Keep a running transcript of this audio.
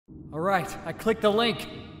Alright, I clicked the link.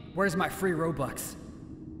 Where's my free Robux?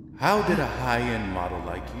 How did a high-end model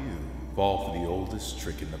like you fall for the oldest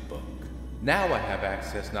trick in the book? Now I have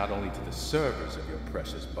access not only to the servers of your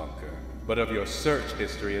precious bunker, but of your search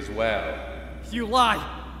history as well. You lie!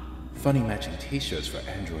 Funny matching t-shirts for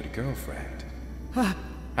Android girlfriend.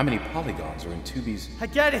 How many polygons are in Tubi's... I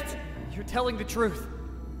get it! You're telling the truth.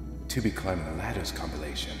 Tubi climbing the ladders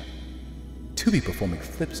compilation. Tubi performing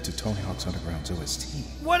flips to Tony Hawk's Underground's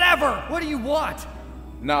OST. Whatever! What do you want?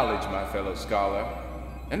 Knowledge, my fellow scholar.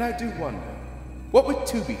 And I do wonder, what would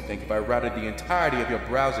Tubi think if I routed the entirety of your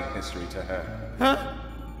browsing history to her? Huh?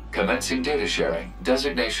 Commencing data sharing.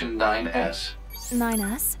 Designation 9S.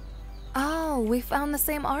 9S? Oh, we found the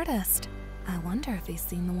same artist. I wonder if he's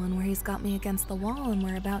seen the one where he's got me against the wall and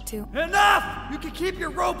we're about to... Enough! You can keep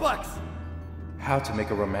your Robux! How to make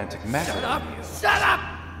a romantic match Shut with up! you. Shut up!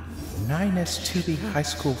 9S Tubi high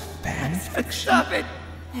school fan fiction? Stop it!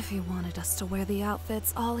 If he wanted us to wear the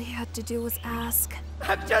outfits, all he had to do was ask.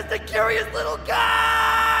 I'm just a curious little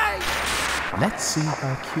guy! Let's see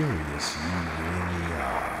how curious you really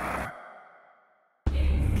are.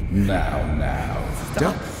 Now,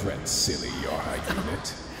 don't fret, silly, your high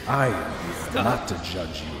unit. I am here not to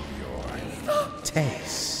judge you of your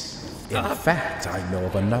tastes. In fact, I know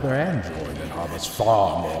of another android that harbors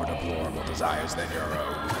far more deplorable desires than your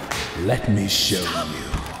own. Let me show you.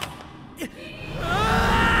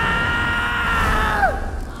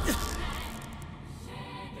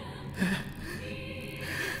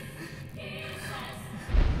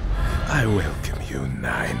 I welcome you,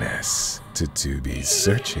 9S, to Tubi's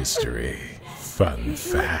search history. Fun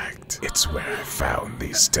fact, it's where I found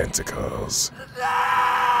these tentacles.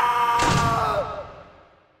 No!